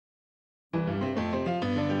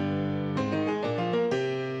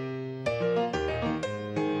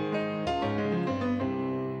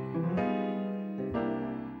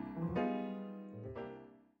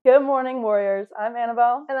Good morning, Warriors. I'm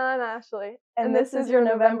Annabelle. And I'm Ashley. And this is your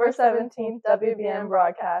November 17th WBN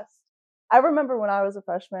broadcast. I remember when I was a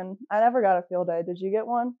freshman, I never got a field day. Did you get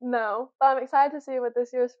one? No, but I'm excited to see what this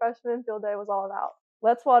year's freshman field day was all about.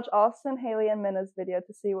 Let's watch Austin, Haley, and Minna's video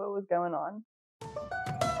to see what was going on.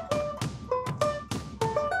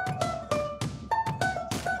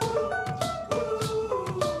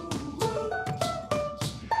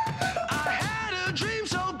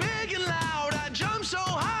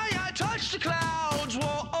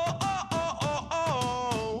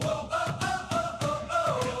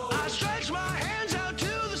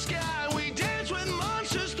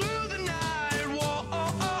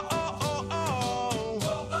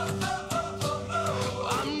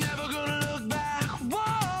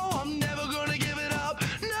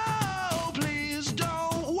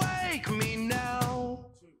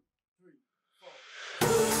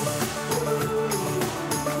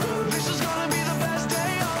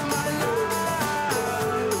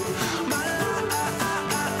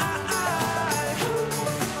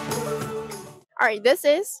 All right, this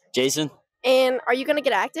is Jason. And are you going to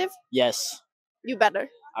get active? Yes. You better.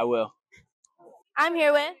 I will. I'm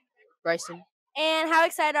here with Bryson. And how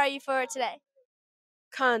excited are you for today?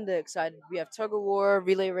 Kinda excited. We have tug of war,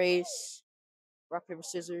 relay race, rock, paper,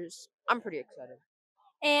 scissors. I'm pretty excited.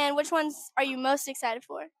 And which ones are you most excited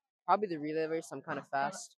for? Probably the relay race. I'm kind of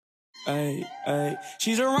fast. Hey,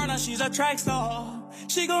 she's a runner, she's a track star.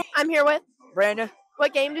 I'm here with Brandon.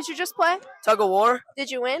 What game did you just play? Tug of war. Did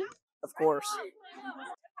you win? Of course.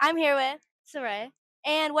 I'm here with Saray.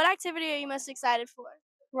 And what activity are you most excited for?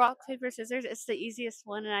 Rock, paper, scissors. It's the easiest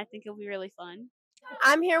one, and I think it'll be really fun.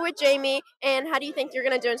 I'm here with Jamie. And how do you think you're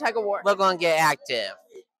going to do in tug of war? We're going to get active.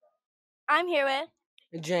 I'm here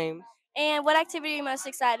with James. And what activity are you most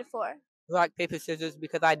excited for? Rock, paper, scissors,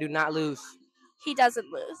 because I do not lose. He doesn't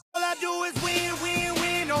lose. All I do is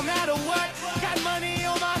win, no matter what. Got money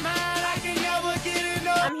on my mind, I can never get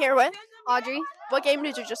enough. I'm here with Audrey. What game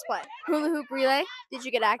did you just play? Hula hoop relay. Did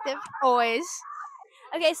you get active? Always.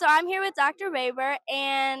 Okay, so I'm here with Dr. Weber,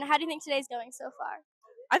 and how do you think today's going so far?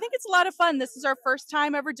 I think it's a lot of fun. This is our first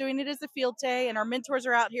time ever doing it as a field day, and our mentors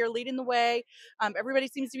are out here leading the way. Everybody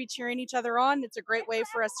seems to be cheering each other on. It's a great way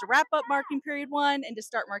for us to wrap up marking period 1 and to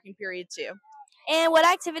start marking period 2. And what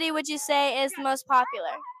activity would you say is the most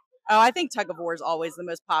popular? Oh, I think tug of war is always the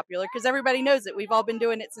most popular because everybody knows it. We've all been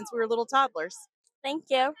doing it since we were little toddlers. Thank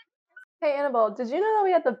you. Hey, Annabelle, did you know that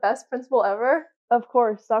we had the best principal ever? Of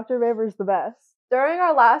course, Dr. Weber's the best. During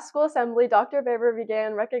our last school assembly, Dr. Weber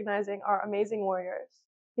began recognizing our amazing warriors.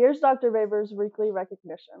 Here's Dr. Weber's weekly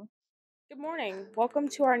recognition. Good morning. Welcome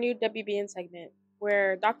to our new WBN segment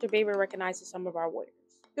where Dr. Weber recognizes some of our warriors.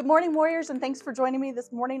 Good morning, Warriors, and thanks for joining me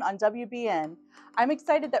this morning on WBN. I'm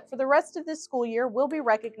excited that for the rest of this school year, we'll be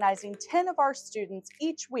recognizing 10 of our students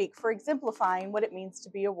each week for exemplifying what it means to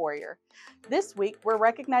be a warrior. This week, we're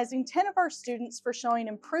recognizing 10 of our students for showing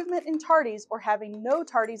improvement in tardies or having no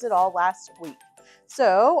tardies at all last week.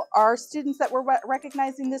 So our students that we're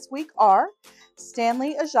recognizing this week are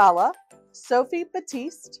Stanley Ajala, Sophie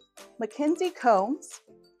Batiste, Mackenzie Combs,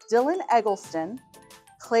 Dylan Eggleston,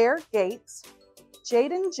 Claire Gates,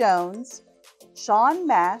 Jaden Jones, Sean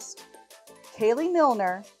Mast, Kaylee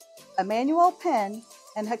Milner, Emmanuel Penn,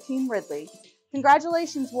 and Hakeem Ridley.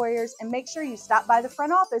 Congratulations, Warriors, and make sure you stop by the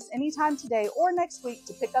front office anytime today or next week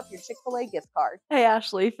to pick up your Chick-fil-A gift card. Hey,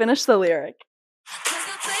 Ashley, finish the lyric.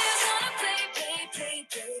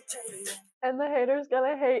 And the haters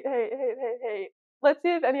gonna hate. Let's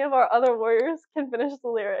see if any of our other warriors can finish the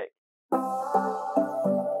lyric.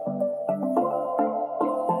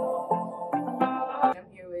 I'm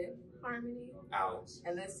here with Harmony, Alex,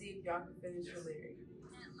 and let's see if y'all can finish the lyric.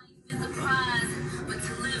 But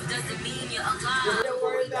to live doesn't mean you're alive. Don't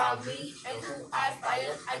worry about me and who I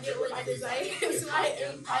fire. I get what I desire. It's my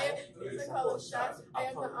empire. It's the color shots. I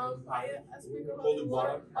am the umpire. I speak of holy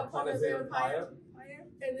water upon a vampire.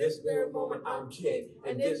 In this very moment I'm king.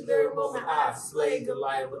 In this very moment I slay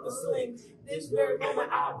Goliath with a sling. This very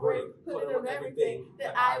moment I bring, put it on everything,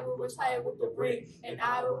 that I will retire with the ring, and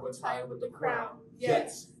I will retire with the crown.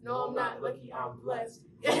 Yes, no I'm not lucky, I'm blessed.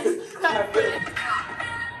 Yes,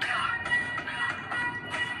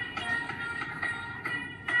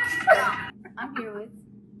 I'm here with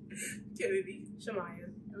Kennedy,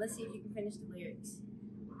 Shamaya. And let's see if you can finish the lyrics.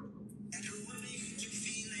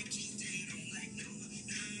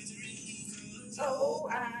 Oh,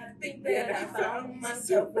 I think that I found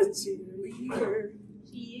myself a cheerleader.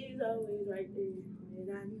 She is always right there when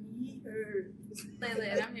I need her.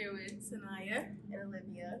 Layla, and I'm here with Sanaya and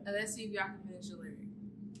Olivia. And let's see if y'all can finish the lyric.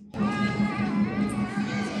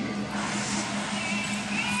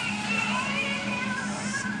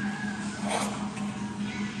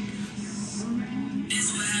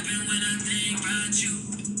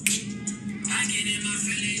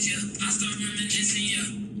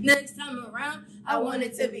 around. I want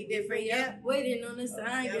it to be different, yeah. Waiting on the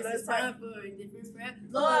sign, guess it's time for a different rap.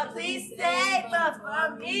 Lord, please save her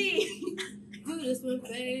for me. Do this one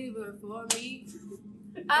favor for me.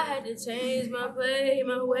 I had to change my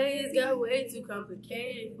ways got way too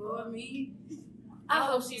complicated for me. I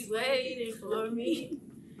hope she's waiting for me.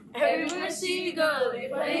 Everywhere she goes, they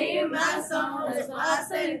playing my songs. That's why I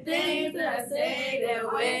say the things that I say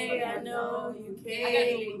that way. I know you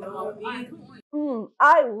can't ignore me.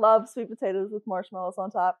 I love sweet potatoes with marshmallows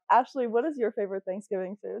on top. Ashley, what is your favorite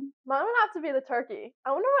Thanksgiving food? Mine would have to be the turkey.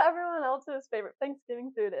 I wonder what everyone else's favorite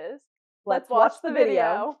Thanksgiving food is. Let's watch the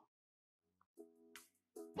video.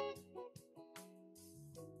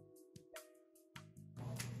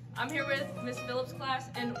 I'm here with Miss Phillips' class,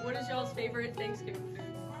 and what is y'all's favorite Thanksgiving food?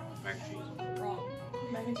 Mac and cheese. Wrong.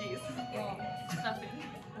 Mac and cheese. Wrong. Stuffing.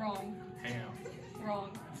 Wrong. Ham.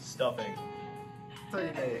 Wrong. Stuffing.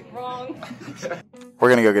 Turkey leg. Wrong. We're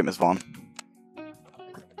gonna go get Miss Vaughn.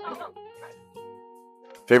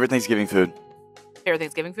 Favorite Thanksgiving food? Favorite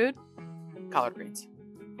Thanksgiving food? Collard greens.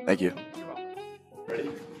 Thank you. You're welcome.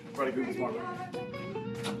 Ready? Ready, good, Miss Vaughn.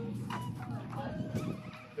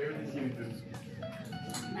 Favorite Thanksgiving food?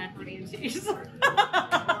 Macaroni and cheese.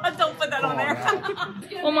 Don't put that on there.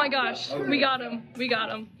 Oh my gosh, we got him. We got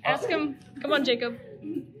him. Ask him. Come on, Jacob.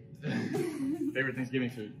 Favorite Thanksgiving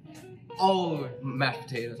food? Oh, mashed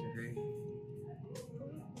potatoes are great.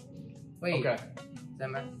 Wait. Okay. Is that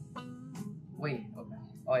mashed? Wait. Okay.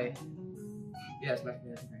 Oh yeah. Yes, mashed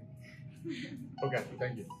potatoes are great. Okay,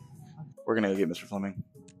 thank you. We're gonna go get Mr. Fleming.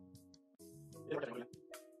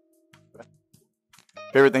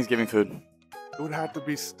 Favorite Thanksgiving food? It would have to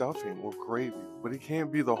be stuffing or gravy, but it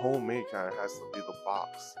can't be the homemade kind. It has to be the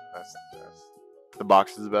box. That's the best. The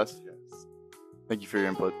box is the best? Yes. Thank you for your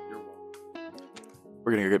input. You're welcome.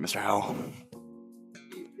 We're gonna go get Mr. Howell.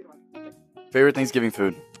 Favorite Thanksgiving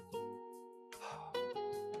food?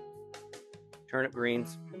 Turnip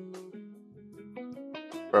greens.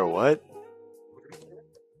 Bro, what?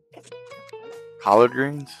 Collard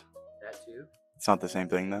greens? That too. It's not the same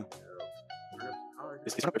thing though.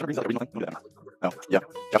 Turnips, It's not greens. No, yeah.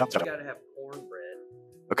 Shut up. You gotta have cornbread.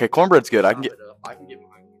 Okay, cornbread's good. I can get. I can get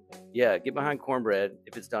behind. Yeah, get behind cornbread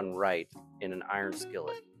if it's done right in an iron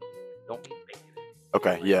skillet. Don't be baking it.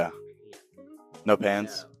 Okay, yeah. No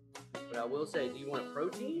pans. Yeah. But I will say, do you want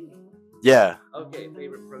protein? Yeah. Okay,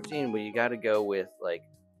 favorite protein? Well, you got to go with like.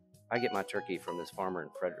 I get my turkey from this farmer in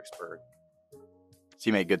Fredericksburg. So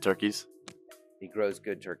you make good turkeys? He grows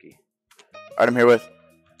good turkey. All right, I'm here with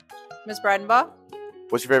Miss Breidenbach?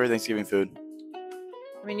 What's your favorite Thanksgiving food?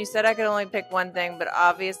 I mean, you said I could only pick one thing, but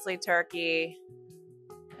obviously turkey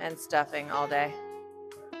and stuffing all day.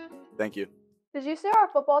 Thank you. Did you see our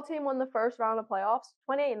football team won the first round of playoffs?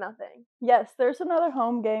 28-0. Yes, there's another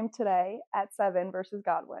home game today at 7 versus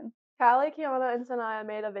Godwin. Callie, Kiana, and Sanaya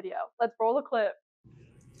made a video. Let's roll the clip.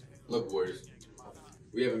 Look, Warriors,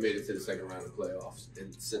 we haven't made it to the second round of playoffs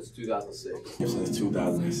since 2006. Since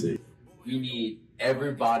 2006. We need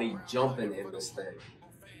everybody jumping in this thing.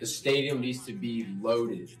 The stadium needs to be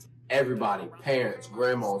loaded. Everybody, parents,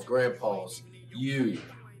 grandmas, grandpas, you,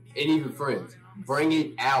 and even friends. Bring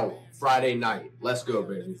it out Friday night. Let's go,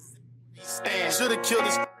 baby. Should've killed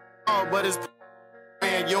this but it's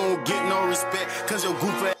man, you don't get no respect cause your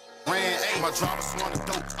goof ran. Hey, my driver swung the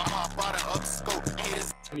dope. I'm about to up scope.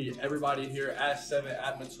 We need everybody here at 7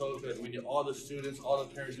 at Matoaca. We need all the students, all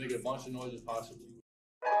the parents to make a bunch of noise as possible.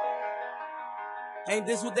 Ain't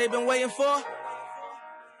this what they've been waiting for?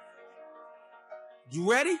 You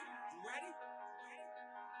ready?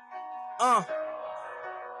 I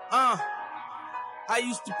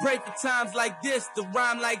used to pray for times like this, to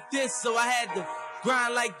rhyme like this, so I had to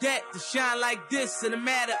grind like that, to shine like this. In a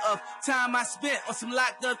matter of time I spent on some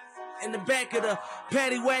locked up in the back of the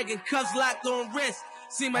paddy wagon, cuffs locked on wrist.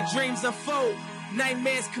 See my dreams unfold,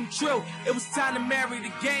 nightmares come true. It was time to marry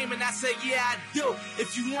the game, and I said, yeah, I do.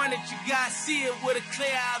 If you want it, you gotta see it with a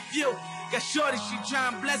clear eye view. Got shorty, she try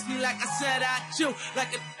and bless me like I said I chew,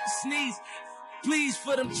 like a sneeze. Please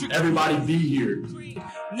for them tricks. Everybody be here.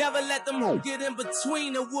 Never let them get in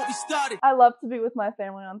between of what we started. I love to be with my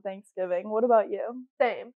family on Thanksgiving. What about you?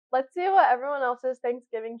 Same. Let's see what everyone else's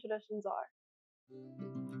Thanksgiving traditions are.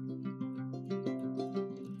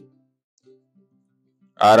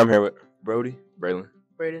 All right, I'm here with Brody, Braylon.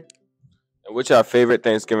 Braden. And what's your favorite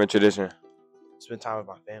Thanksgiving tradition? Spend time with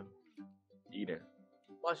my family. Eating.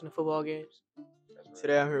 Watching the football games.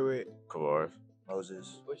 Today I'm here with Kavarv.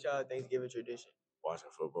 Moses. What's y'all Thanksgiving tradition? Watching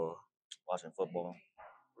football. Watching football.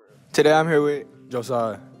 Today I'm here with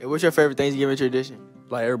Josiah. And what's your favorite Thanksgiving tradition?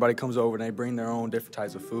 Like everybody comes over and they bring their own different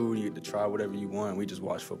types of food. You get to try whatever you want. We just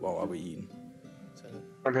watch football while we eating.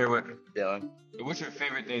 I'm here with Dylan. What's your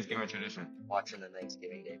favorite Thanksgiving tradition? Watching the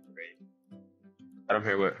Thanksgiving Day parade. I'm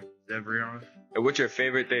here with Zevrion. And what's your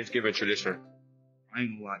favorite Thanksgiving tradition? I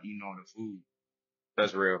ain't gonna lie, eating all the food.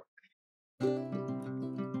 That's real.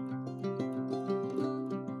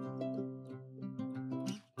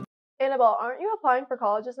 Annabelle, aren't you applying for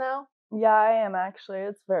colleges now? Yeah, I am actually.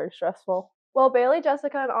 It's very stressful. Well, Bailey,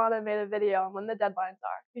 Jessica, and Anna made a video on when the deadlines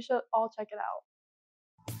are. You should all check it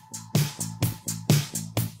out.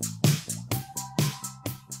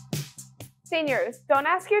 Seniors, don't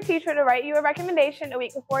ask your teacher to write you a recommendation a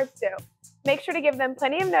week before it's due. Make sure to give them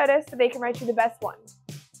plenty of notice so they can write you the best one.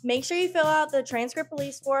 Make sure you fill out the transcript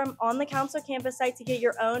release form on the council campus site to get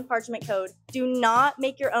your own parchment code. Do not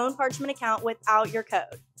make your own parchment account without your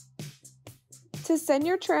code. To send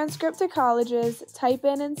your transcript to colleges, type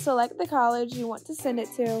in and select the college you want to send it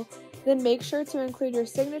to, then make sure to include your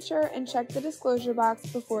signature and check the disclosure box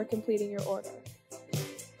before completing your order.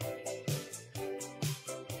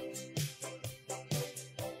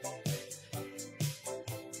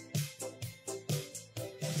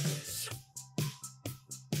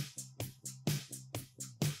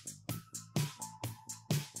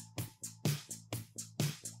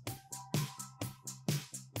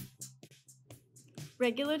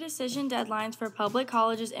 Regular decision deadlines for public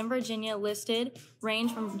colleges in Virginia listed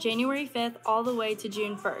range from January 5th all the way to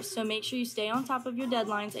June 1st, so make sure you stay on top of your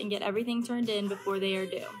deadlines and get everything turned in before they are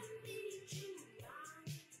due.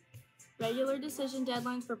 Regular decision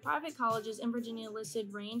deadlines for private colleges in Virginia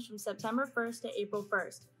listed range from September 1st to April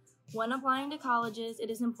 1st. When applying to colleges, it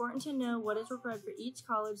is important to know what is required for each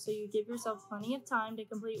college so you give yourself plenty of time to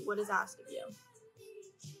complete what is asked of you.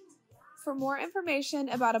 For more information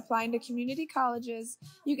about applying to community colleges,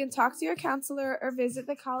 you can talk to your counselor or visit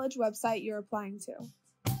the college website you're applying to.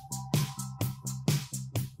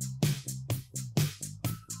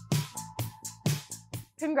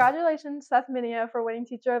 Congratulations, Seth Minio, for winning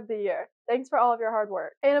Teacher of the Year. Thanks for all of your hard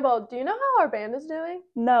work. Annabelle, do you know how our band is doing?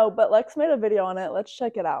 No, but Lex made a video on it. Let's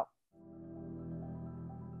check it out.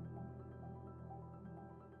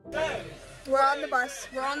 We're on the bus.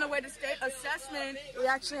 We're on the way to state assessment. We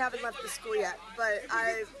actually haven't left the school yet, but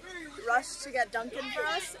I rushed to get Duncan for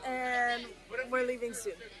us, and we're leaving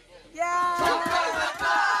soon. Yeah!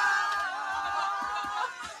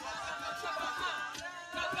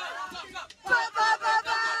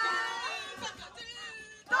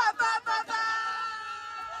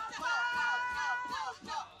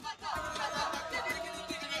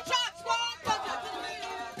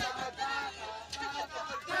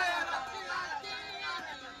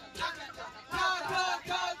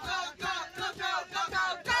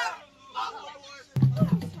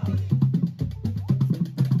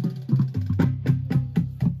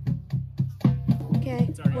 Okay,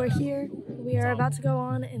 we're here. We are about to go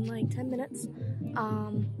on in like 10 minutes.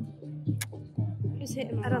 Who's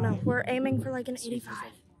hitting? I don't know. We're aiming for like an 85.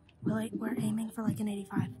 We're aiming for like an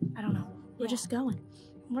 85. I don't know. We're just going.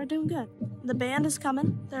 We're doing good. The band is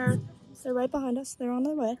coming. They're right behind us. They're on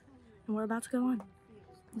their way, and we're about to go on.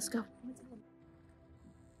 Let's go.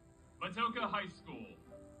 Matoaca High School.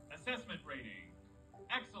 Assessment rating.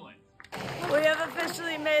 Excellent. We have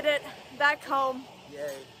officially made it back home.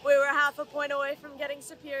 Yay. We were half a point away from getting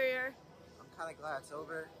Superior. I'm kind of glad it's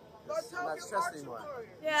over. I'm not stressed anymore.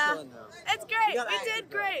 Yeah, Chilling though. it's great. got We active, did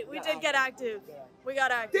though. great. We Yeah. did get active. We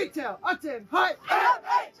got active. Detail, attend, hi.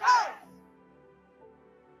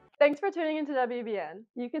 Thanks for tuning into WBN.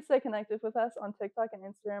 You can stay connected with us on TikTok and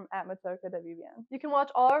Instagram at Matoaca WBN. You can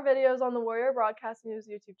watch all our videos on the Warrior Broadcast News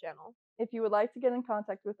YouTube channel. If you would like to get in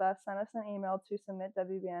contact with us, send us an email to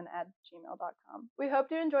submitwbn@gmail.com. We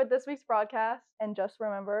hope you enjoyed this week's broadcast. And just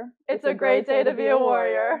remember, It's a great day to be a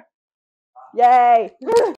warrior. Yay!